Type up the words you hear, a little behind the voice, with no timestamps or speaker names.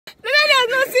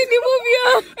the movie.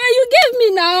 Oh. Hey, you gave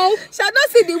me now. Shall not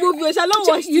see the movie. Oh. Shall not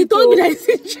watch You it. told me Oh. that it's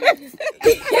interesting.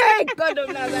 Yeah, God of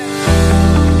Nazareth.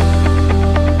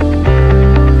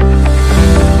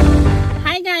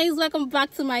 Hi guys, welcome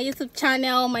back to my YouTube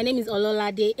channel. My name is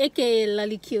Ololade, aka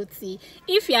Lolly Cutie.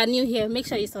 If you are new here, make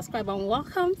sure you subscribe and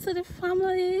welcome to the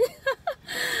family.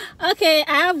 Okay,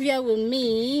 I have here with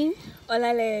me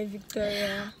Ololade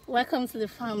Victoria. Welcome to the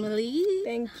family.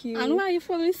 Thank you. And why are you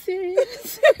falling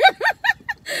serious?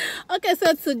 Okay,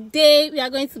 so today we are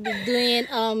going to be doing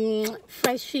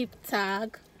friendship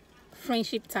tag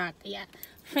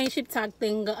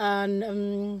thing,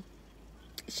 and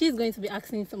she's going to be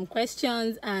asking some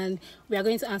questions and we are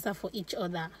going to answer for each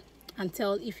other and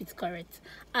tell if it's correct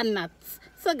and not.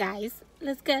 So guys,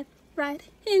 let's get right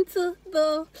into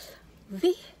the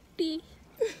video.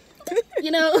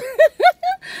 You know.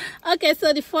 Okay,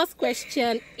 so the first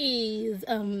question is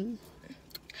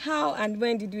how and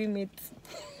when did we meet?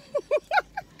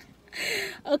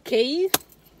 Okay,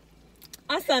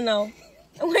 answer now.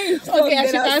 When you talk, okay, I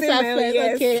should then I'll say answer my own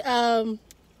first. yes. Okay,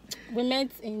 we met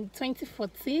in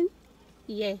 2014.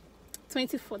 Yeah,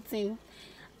 2014.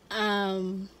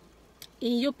 In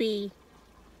UP.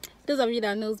 Those of you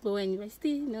that knows Bowen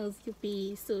University knows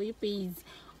UP. So UP is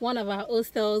one of our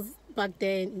hostels back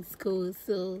then in school.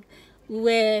 So we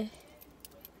were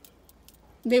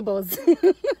neighbors. Talk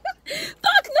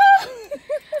now.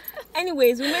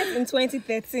 Anyways, we met in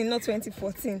 2013, not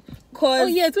 2014. Cause Oh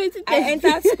yeah, 2013. I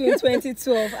entered school in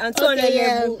 2012 and 200 Okay,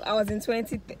 yeah. level I was in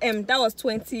that was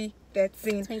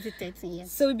 2013. 2013,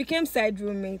 yes. So we became side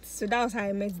roommates. So that was how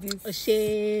I met this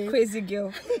Oshe. crazy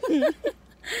girl.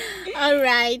 All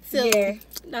right, so Yeah.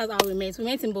 that's how we met. We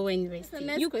met in Bowen University. So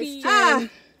next UP. question.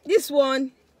 This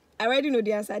one, I already know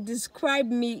the answer. Describe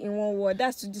me in one word.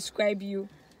 That's to describe you.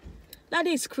 That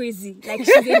is crazy. Like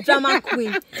she's a drama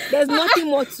queen. There's nothing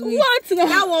more to it. What?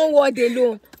 That one word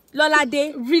alone.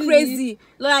 Ololade, Really? crazy.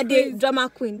 Ololade, drama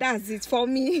queen. That's it for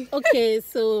me. Okay,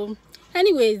 so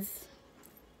anyways,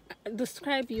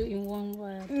 describe you in one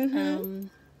word.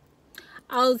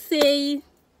 I'll say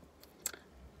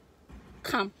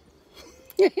calm.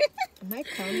 Am I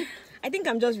calm? I think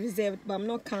I'm just reserved, but I'm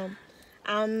not calm.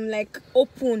 I'm like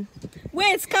open.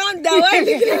 Wait, calm down. Why are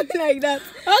you looking at me like that?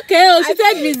 Okay, oh, she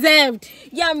said reserved.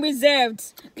 Yeah, I'm reserved.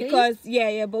 Okay. Because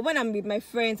but when I'm with my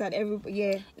friends and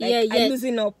everybody, Yeah. I'm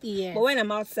losing up. Yeah. But when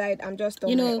I'm outside, I'm just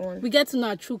on You my know, own. we get to know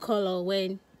her true color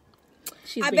when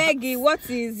she's I with beg us. you, what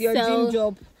is your So- dream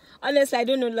job? Honestly, I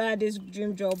don't know this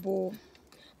dream job. But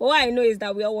what I know is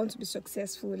that we all want to be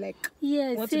successful. Like,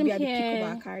 Yeah, want to same be at the peak here. of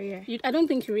our career. I don't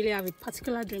think you really have a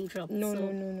particular dream job. No, so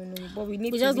no. But we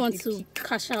need We to just reach want the to peak.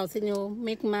 cash out, you know,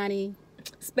 make money,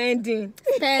 Spending.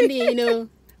 spending, you know,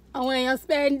 and when you're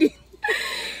spending.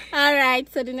 All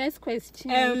right, so the next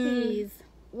question, please.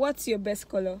 What's your best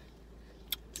color?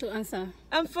 To answer.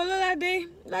 For Ololade,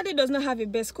 Lade does not have a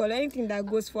best color. Anything that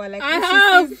goes for like I if she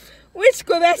have. sees- which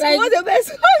color? Like- What's the best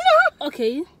color?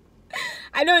 Okay,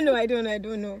 I don't know. you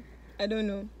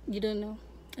don't know.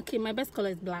 Okay, my best color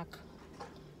is black.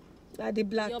 Lade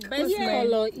black. Your best What's mine?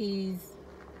 color is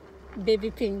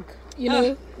baby pink. You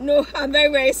know? No, I'm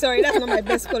very, very sorry. That's not my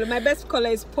best color. My best color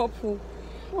is purple.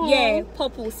 Aw. Yeah,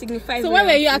 purple signifies. So why were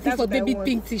you loyalty. asking That's for what I baby want.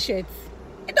 pink t-shirts?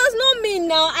 It does not mean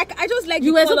now. I just like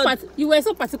You the were color. you were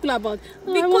so particular about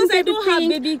Because I don't have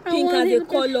baby I pink want as a baby pink.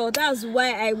 color. That's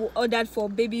why I ordered for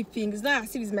baby pink. It's not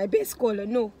as if it's my best color.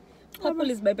 No. Purple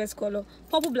is my best color.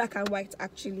 Purple, black, and white,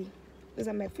 actually. Those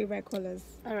are my favorite colors.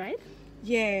 All right.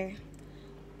 Yeah.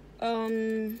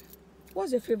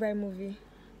 What's your favorite movie?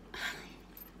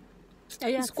 Are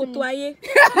you It's asking me? Kotoye.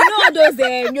 You know all those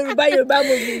Yoruba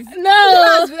movies.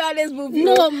 No. This movie.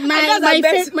 No, And that's our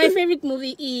best- my favorite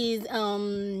movie is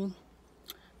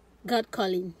God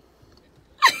Calling.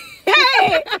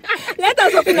 Hey, let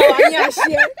us open our ear and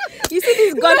share. You see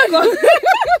this God call.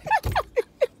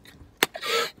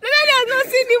 Nobody has not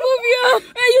seen the movie. Oh.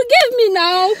 Hey, you gave me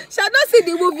now. Shall not see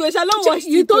the movie. Oh. Shall not watch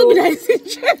You it. told me Oh. that it's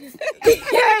interesting.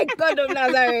 Yeah, God of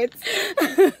Nazareth.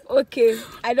 Okay,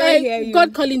 I don't hear you.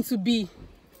 God Calling to be.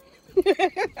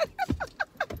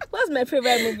 What's my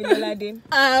favorite movie, Ololade?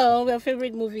 My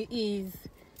favorite movie is.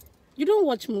 You don't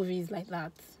watch movies like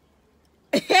that.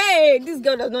 Hey, this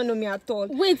girl does not know me at all.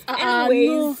 Wait, Anyways,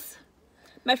 no.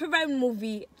 my favorite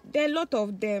movie, there are a lot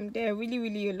of them. There are really,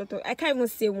 really a lot of. I can't even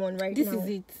say one right This now. is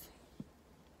it.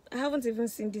 I haven't even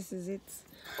seen This Is It.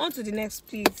 On to the next,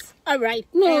 please. All right.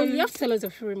 No, you have to tell us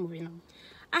your favorite movie now.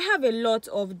 I have a lot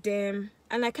of them,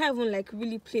 and I can't even like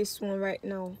really place one right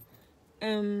now.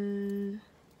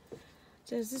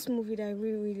 There's this movie that I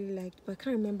really, really liked, but I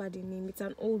can't remember the name. It's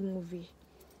an old movie.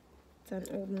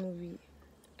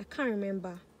 I can't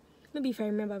remember. maybe if I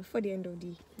remember before the end of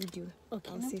the video.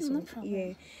 Okay, I'll say no something.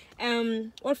 problem. Yeah.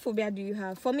 What phobia do you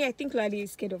have? For me, I think Lolade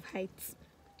is scared of heights.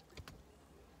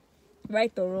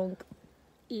 Right or wrong?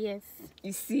 Yes.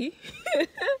 You see?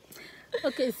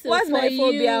 Okay, so What's for my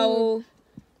phobia? you, Oh,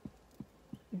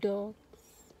 dog.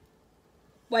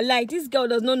 well, like this girl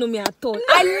does not know me at all.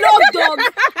 I love dogs.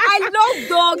 I love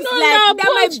dogs. No, like no,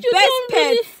 they're my but you best don't pets.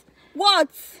 really- What?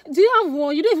 Do you have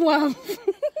one? You don't even have.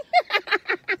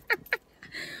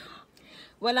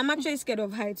 Well, I'm actually scared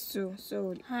of heights too.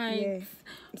 So Heights. yeah,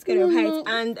 I'm scared of heights. No.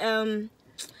 And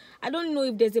I don't know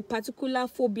if there's a particular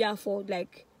phobia for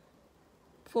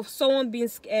someone being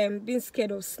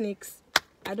scared of snakes.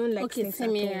 I don't like Okay, snakes same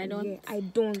at here, all. I don't. Yeah, I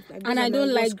don't. Like, And those I are my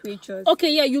don't worst like creatures.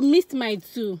 Okay, yeah, you missed mine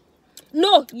too.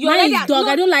 No, you Mine already is dog.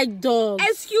 no, I don't like dogs.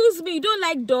 Excuse me, you don't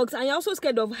like dogs, and you're also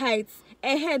scared of heights.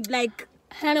 Ahead, like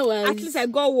Anyways. at least I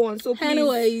got one. So please,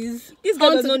 Anyways. this girl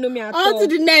on does to not the- know me at On all. to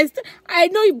the next. I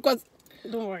know you because.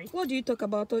 Don't worry. What do you talk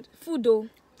about? Food though.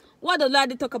 What does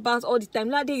Lade talk about all the time?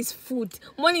 Lade is food.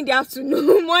 Morning in the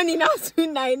afternoon, morning,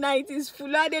 afternoon, night is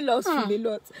food. Lade loves food a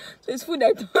lot. So it's food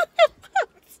I talk about.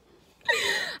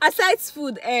 Aside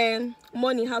food,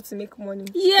 money, how to make money.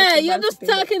 Yeah, Talk you're about just it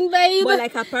a lot. talking, babe. But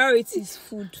like her priority is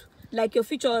food. Like your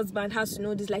future husband has to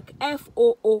know this, like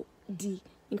FOOD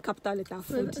in capital letter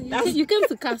food. That's You came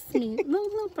to cast me.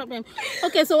 No problem.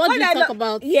 Okay, so what do you I talk lo-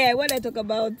 about? Yeah, what I talk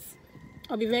about.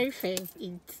 I'll be very fair.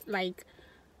 It's like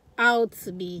how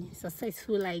to be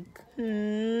successful, like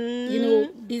you know,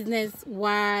 business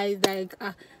wise, like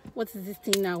what is this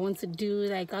thing I want to do,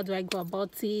 like how do I go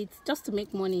about it, just to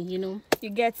make money, you know. You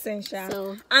get sensual.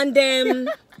 So And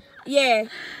yeah,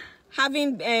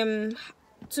 having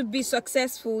to be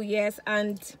successful, yes,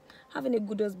 and having a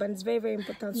good husband is very, very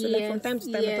important. So like from time to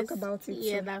time I talk about it.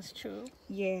 Yeah, so, that's true.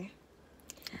 yeah.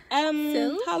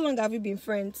 So? How long have you been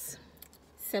friends?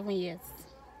 7 years.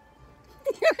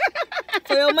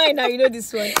 For your mind now, you know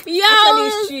this one. Yeah, Actually,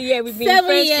 it's true. Yeah, we've been 7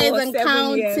 friends years for and 7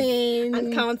 counting. years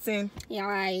and counting. Yeah,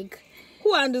 like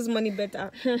Who handles money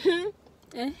better?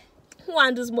 eh? Who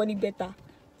handles money better?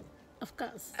 Of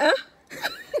course. Huh?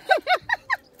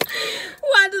 Who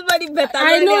handles money better?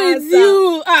 I Know know the it's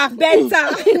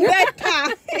answer. you.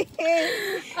 Better.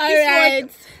 All right.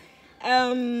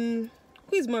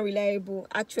 Who is more reliable?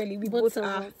 Actually, we both of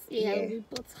are. us. Yeah, we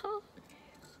both are.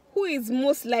 Who is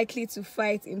most likely to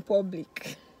fight in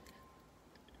public?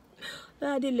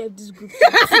 They left this group.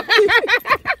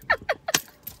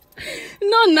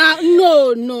 No, No,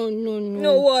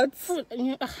 what?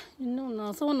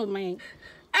 No. So one of my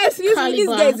Excuse me, this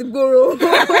guy is Goro.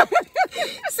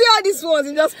 See all these ones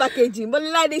in just packaging. But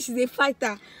like this, she's a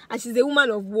fighter and she's a woman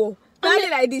of war.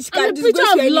 Like this, she can disgrace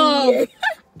you anywhere.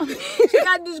 She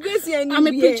can disgrace you anywhere. I'm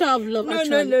a preacher of love. No.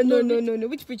 actually.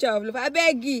 Which preacher of love? I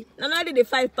beg you. Now they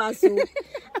fight past so.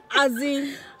 As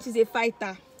in, she's a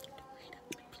fighter.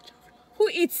 Who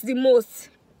eats the most?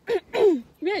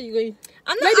 Where are you going?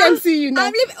 Let them see you now.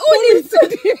 I'm leaving. Who eats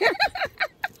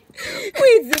Who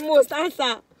eats the most?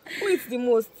 Answer. Who eats the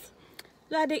most?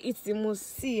 Lade eats the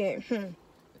most. See,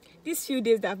 these few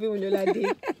days that I've been with Lade,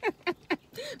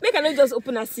 make I not just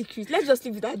open a secret. Let's just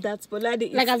leave it at that. But Lade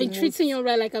eats Like I've the been most. treating you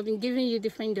right, like I've been giving you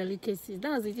different delicacies.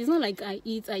 That's it. It's not like I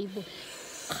eat. But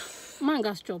man,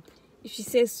 gas chop. If she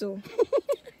says so.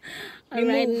 All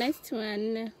right, next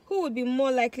one. Who would be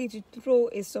more likely to throw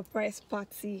a surprise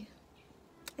party?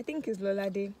 I think it's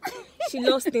Lolade. She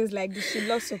loves things like this. She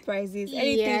loves surprises.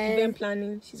 Anything event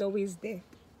planning, she's always there.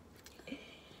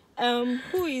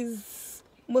 Who is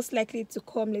most likely to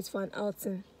come late for an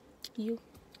outing? You.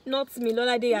 Not me.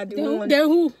 Lolade, you are the one. Then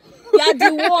who? You are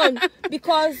the one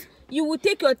because you will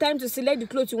take your time to select the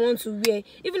clothes you want to wear.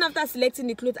 Even after selecting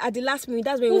the clothes at the last minute,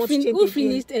 that's when you want to change Who again.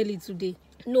 finished early today?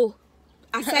 No.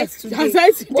 Aside today.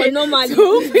 Aside today. But normally.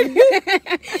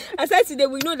 Aside today,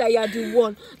 we know that you are the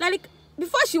one. Like,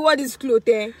 before she wore this clothes,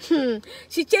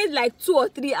 she changed like 2 or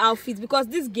 3 outfits because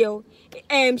this girl,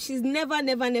 she's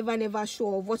never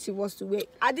sure of what she wants to wear.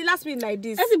 At the last minute like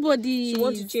this, Everybody. she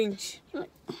wants to change.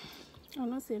 I'll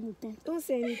not say anything. Don't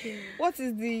say anything. What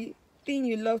is the thing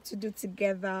you love to do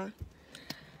together?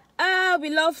 We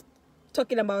love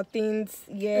talking about things.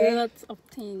 Yeah. Lots of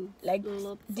things. Like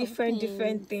Lots of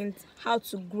different things. How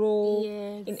to grow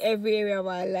in every area of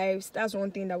our lives. That's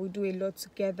one thing that we do a lot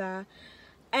together.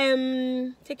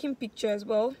 Taking pictures.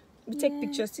 Well, we take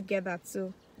pictures together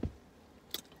too.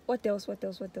 What else? We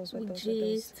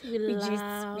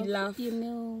laugh. You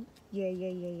know.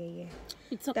 Yeah.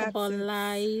 We talk That's about it.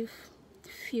 life,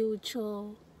 future.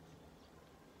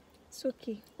 It's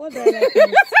okay. What do I like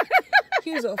most?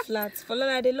 Hills or flats? For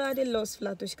Lolade loves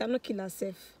flat. She cannot kill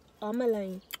herself. Or am I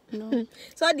lying? No.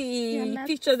 So the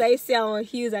pictures that you see on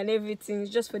heels and everything is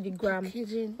just for the gram.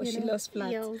 Packaging, But she you know, lost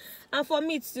flat. yes. And for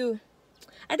me too.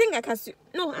 I think I can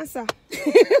no answer.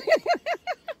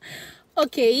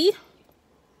 Okay.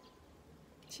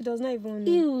 She does not even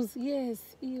know. Heels, yes,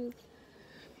 heels.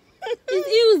 It's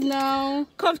heels now.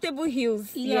 Comfortable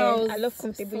heels. Yeah, I love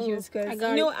comfortable heels because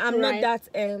I'm not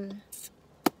that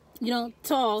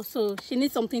tall, so she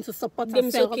needs something to support them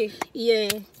herself. Okay. Yeah.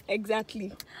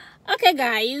 Exactly. Okay,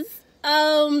 guys.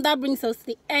 That brings us to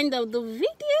the end of the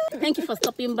video. Thank you for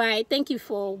stopping by. Thank you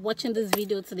for watching this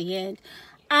video to the end.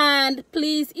 And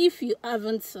please, if you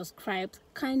haven't subscribed,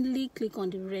 kindly click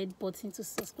on the red button to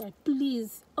subscribe.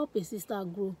 Please help a sister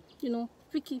grow.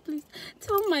 Vicky, please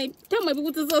tell my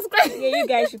people to subscribe. Yeah, you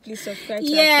guys should please subscribe to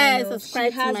her channel.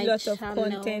 Subscribe. She has lots of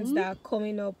contents that are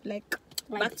coming up like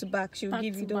back to back. She'll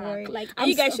give you, don't worry. And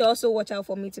you guys should also watch out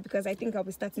for me too, because I think I'll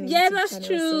be starting a YouTube that's channel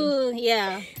true soon.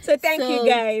 Yeah, so thank you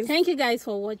guys. Thank you guys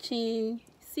for watching.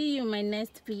 See you in my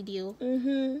next video.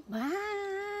 Bye.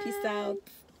 Bye. Peace out.